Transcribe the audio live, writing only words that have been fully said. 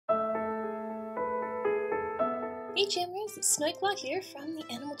Hey Jammers, it's Snowyclaw here from the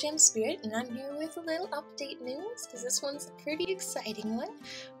Animal Jam Spirit, and I'm here with a little update news, because this one's a pretty exciting one.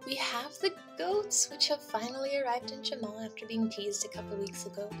 We have the goats, which have finally arrived in Jamaa after being teased a couple weeks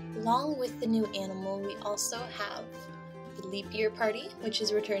ago. Along with the new animal, we also have the leap year party, which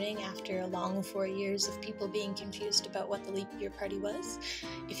is returning after a long 4 years of people being confused about what the leap year party was.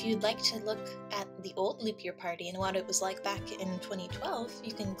 If you'd like to look at the old leap year party and what it was like back in 2012,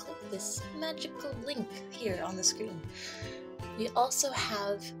 you can click this magical link here on the screen. We also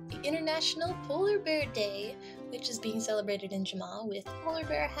have the International Polar Bear Day, which is being celebrated in Jamaa with a polar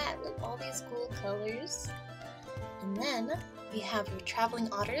bear hat with all these cool colors. And then we have your Traveling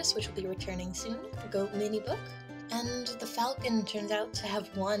Otters, which will be returning soon, the Goat mini book. And the Falcon turns out to have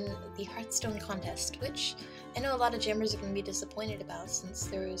won the Hearthstone contest, which I know a lot of jammers are going to be disappointed about since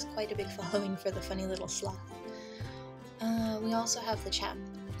there is quite a big following for the funny little sloth. We also have the chat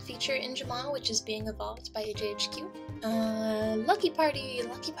feature in Jamaa, which is being evolved by AJHQ. Lucky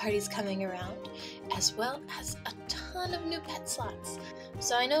Party's coming around, as well as a ton of new pet slots.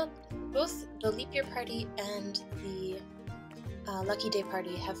 So I know both the Leap Year Party and the Lucky Day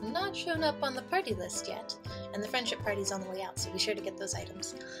Party have not shown up on the party list yet, and the Friendship Party's on the way out, so be sure to get those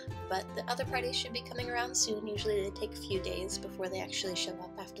items. But the other parties should be coming around soon. Usually they take a few days before they actually show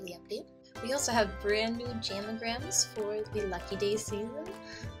up after the update. We also have brand new Jamagrams for the Lucky Day season,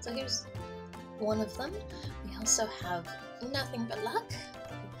 so here's one of them. We also have Nothing But Luck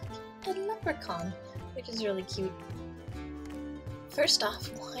and Leprechaun, which is really cute. First off,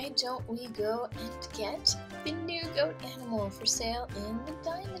 why don't we go and get the new goat animal for sale in the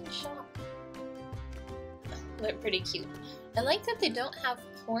diamond shop? They're pretty cute. I like that they don't have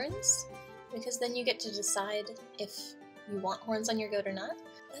horns, because then you get to decide if you want horns on your goat or not.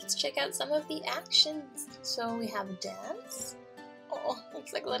 Let's check out some of the actions. So we have dance. Oh,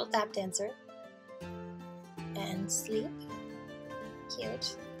 looks like a little tap dancer. And sleep.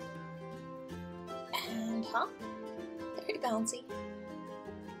 Cute. And hop. Very bouncy.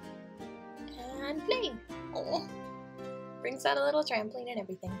 And play! Oh, brings out a little trampoline and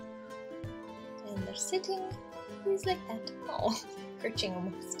everything. And they're sitting, he's like that. Oh, perching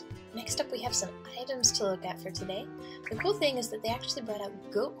almost. Next up we have some items to look at for today. The cool thing is that they actually brought out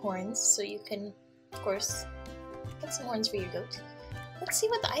goat horns, so you can, of course, get some horns for your goat. Let's see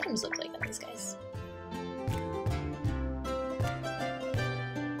what the items look like on these guys.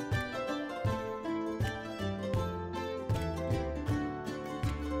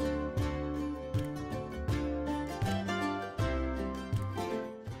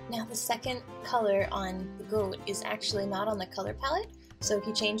 Now the second color on the goat is actually not on the color palette, so if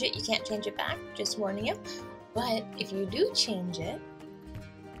you change it, you can't change it back, just warning you. But if you do change it,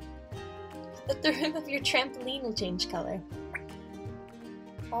 the rim of your trampoline will change color.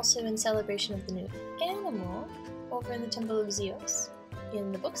 Also in celebration of the new animal, over in the Temple of Zeus,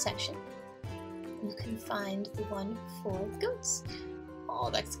 in the book section, you can find the one for the goats. Oh,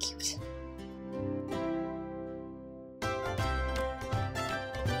 that's cute.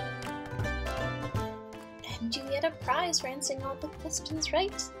 And you get a prize for answering all the questions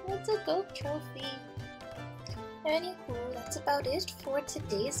right. It's a goat trophy. Anywho, that's about it for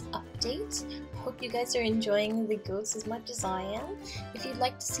today's update. Hope you guys are enjoying the goats as much as I am. If you'd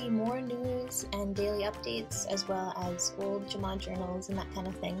like to see more news and daily updates, as well as old Jamaa journals and that kind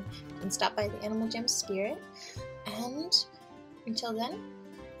of thing, you can stop by the Animal Jam Spirit. And until then,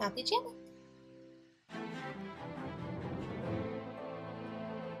 happy jamming!